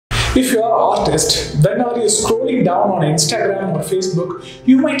If you are an artist, whenever you're scrolling down on Instagram or Facebook,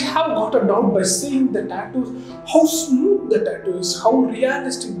 you might have got a doubt by seeing the tattoos, how smooth the tattoo is, how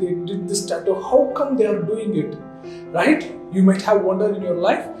realistic they did this tattoo, how come they are doing it, right? You might have wondered in your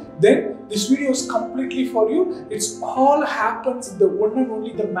life. Then this video is completely for you. It's all happens the one and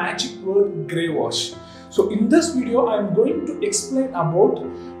only the magic word gray wash. So in this video, I am going to explain about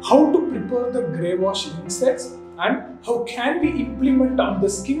how to prepare the gray wash insects and how can we implement on the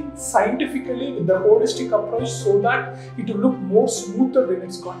skin scientifically with the holistic approach so that it will look more smoother when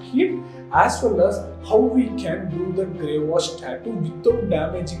it's got heat, as well as how we can do the gray wash tattoo without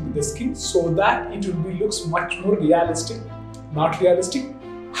damaging the skin so that it will be looks much more realistic, not realistic,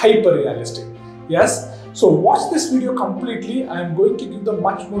 hyper realistic. Yes. So watch this video completely. I am going to give the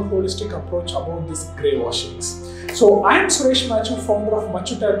much more holistic approach about this gray washings. So I am Suresh Machu, founder of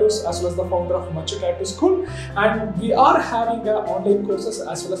Machu Tattoos as well as the founder of Machu Tattoo School, and we are having online courses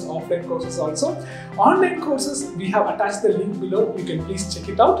as well as offline courses also. Online courses, we have attached the link below, you can please check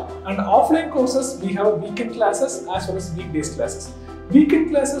it out, and offline courses, we have weekend classes as well as weekdays classes. Weekend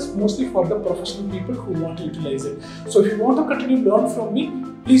classes mostly for the professional people who want to utilize it. So if you want to continue learn from me,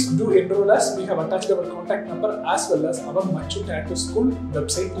 please do enroll us. We have attached our contact number as well as our Machu Tattoo School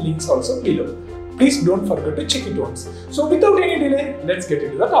website links also below. Please don't forget to check it once. So without any delay, let's get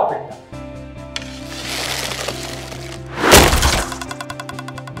into the topic now.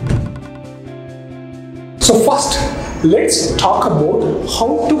 So first, let's talk about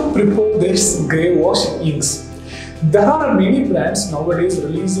how to prepare this gray wash inks. There are many brands nowadays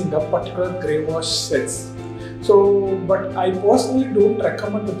releasing a particular gray wash sets. But I personally don't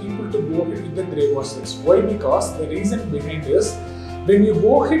recommend the people to go ahead with the gray wash sets. Why? Because the reason behind is, when you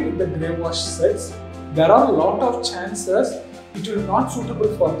go ahead with the gray wash sets, there are a lot of chances it will not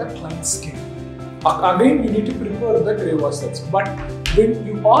suitable for the client's skin. Again, you need to prepare the gray wash sets. But when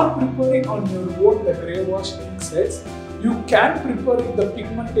you are preparing on your own the gray wash ink sets, you can prepare the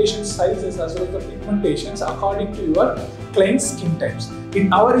pigmentation sizes as well as the pigmentations according to your client's skin types.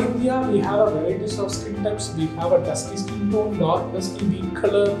 In our India, we have a varieties of skin types. We have a dusky skin tone, dark dusky, wheat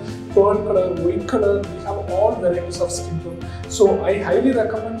color, pearl color, white color. We have all varieties of skin tone. So I highly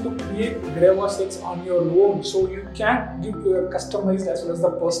recommend to create gray wash sets on your own so you can give your customized as well as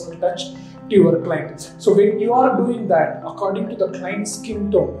the personal touch to your client. So when you are doing that according to the client's skin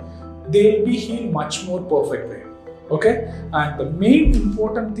tone, they will be healed much more perfectly. Okay, and the main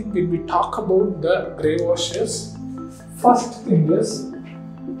important thing when we talk about the gray wash is, first thing is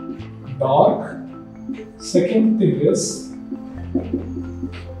dark, second thing is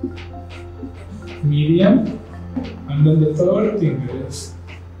medium, and then the third thing is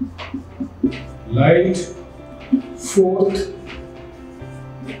light, fourth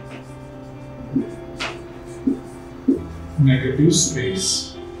negative space.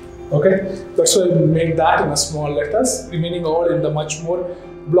 Okay, that's why we made that in a small letters, remaining all in the much more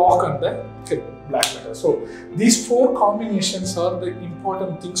block and the black letter. So these four combinations are the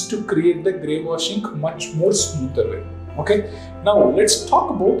important things to create the gray washing much more smoother way. Okay, now let's talk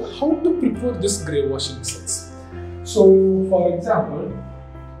about how to prepare this gray washing sets. So for example,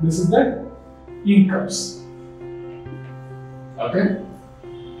 this is the ink cups. Okay.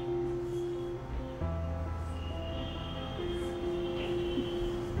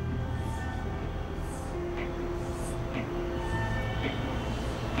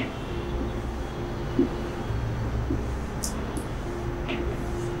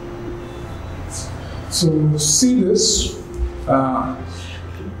 So see this,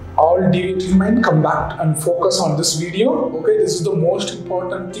 all deviate remain, come back and focus on this video. Okay, this is the most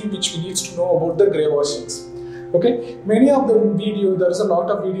important thing which we need to know about the gray washings. Okay, many of the video, there is a lot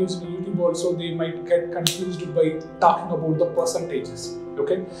of videos on YouTube also, they might get confused by talking about the percentages.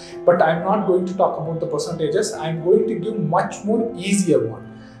 Okay, but I am not going to talk about the percentages. I am going to give much more easier one.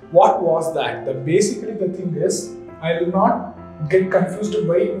 What was that? Basically the thing is, I will not get confused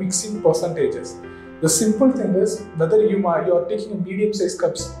by mixing percentages. The simple thing is, whether you are taking a medium size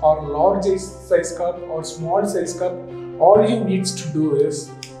cups or large size cup or small size cup, all you need to do is,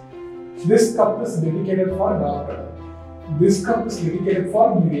 this cup is dedicated for dark color, this cup is dedicated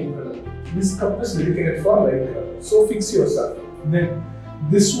for medium color, this cup is dedicated for light color. So fix yourself. Then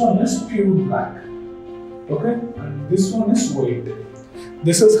this one is pure black, okay, and this one is white.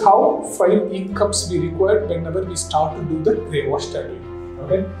 This is how 5 ink cups we require whenever we start to do the gray wash tattoo.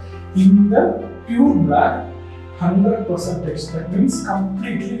 Okay, in the pure black, 100%, that means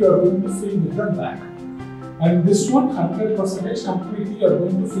completely you are going to fill with the black, and this one 100% completely you are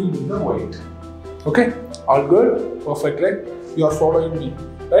going to fill with the white. Okay, all good, perfect, right? You are following me,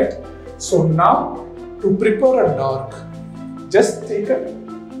 right? So now to prepare a dark, just take a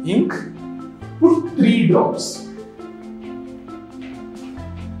ink, put 3 drops.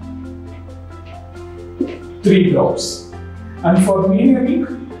 3 drops. And for medium ink,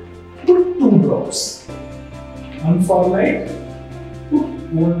 put 2 drops. And for light, put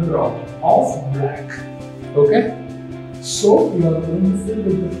 1 drop of black. Okay? So you are going to fill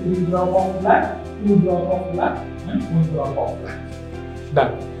with the 3 drop of black, 2 drop of black, and 1 drop of black.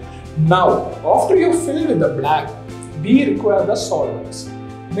 Done. Now, after you fill with the black, we require the solvents.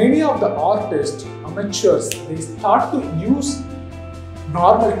 Many of the artists, amateurs, they start to use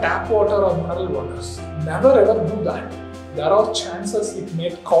normal tap water or mineral waters. Never ever do that. There are chances it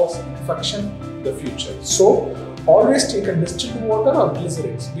may cause infection in the future. So, always take a distilled water or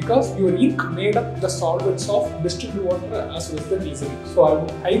glycerins because your ink made up the solvents of distilled water as well as the glycerin. So, I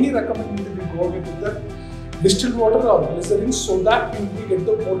would highly recommend you to go with the distilled water or glycerin so that you will get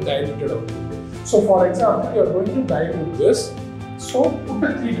the more diluted output. So, for example, you are going to dilute this. So, put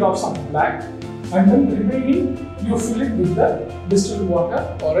the 3 drops of black and then remaining you fill it with the distilled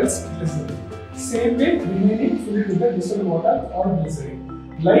water or else glycerin. Same way, remaining fill it with the distilled water or glycerin.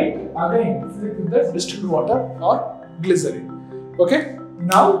 Light, again fill it with the distilled water or glycerin. Okay,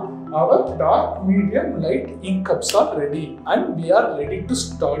 now our dark, medium, light ink cups are ready and we are ready to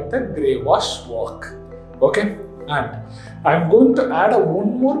start the grey wash work. Okay, and I am going to add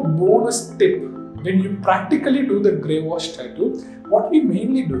one more bonus tip. When you practically do the grey wash tattoo, what we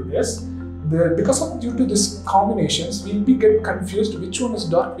mainly do is, due to these combinations, we will get confused which one is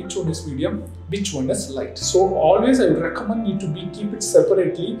dark, which one is medium, which one is light. So always I would recommend you to keep it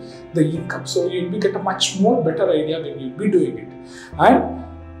separately, the ink cup. So you will get a much more better idea when you will be doing it. And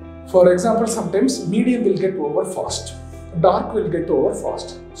for example, sometimes medium will get over fast, dark will get over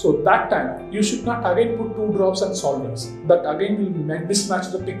fast. So that time you should not again put 2 drops and solvents. That again will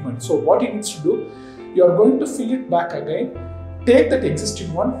mismatch the pigment. So what you need to do, you are going to fill it back again. Take that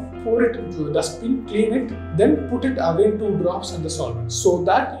existing one, pour it into the dustbin, clean it, then put it again 2 drops and the solvent so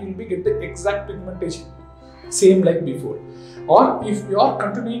that you will get the exact pigmentation, same like before. Or if you are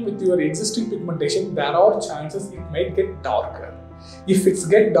continuing with your existing pigmentation, there are chances it might get darker. If it's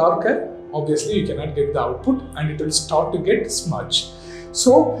get darker, obviously you cannot get the output and it will start to get smudge.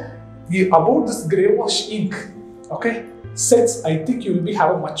 So about this grey wash ink, okay, sets, I think you will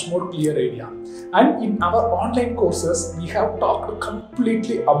have a much more clear idea. And in our online courses, we have talked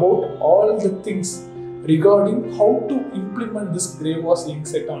completely about all the things regarding how to implement this grey wash ink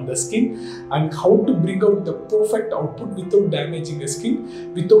set on the skin and how to bring out the perfect output without damaging the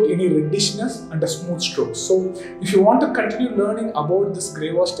skin, without any reddishness and a smooth stroke. So if you want to continue learning about this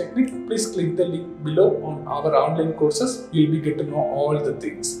grey wash technique, please click the link below on our online courses. You'll be get to know all the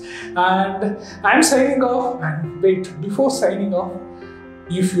things. And I'm signing off. And wait, before signing off,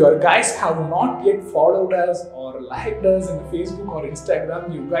 if you guys have not yet followed us or liked us in Facebook or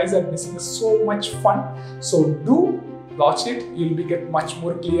Instagram, you guys are missing so much fun. So do watch it, you'll be get much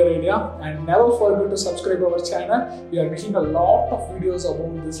more clear idea. And never forget to subscribe our channel. We are making a lot of videos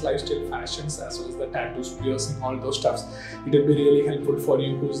about this lifestyle fashions as well as the tattoos, piercing, all those stuffs. It will be really helpful for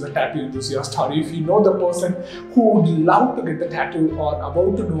you who's the tattoo enthusiast, or if you know the person who would love to get the tattoo or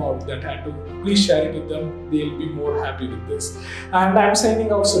about to know about the tattoo, please share it with them. They'll be more happy with this. And I'm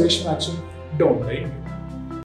signing out, Suresh Machu. Don't blame me.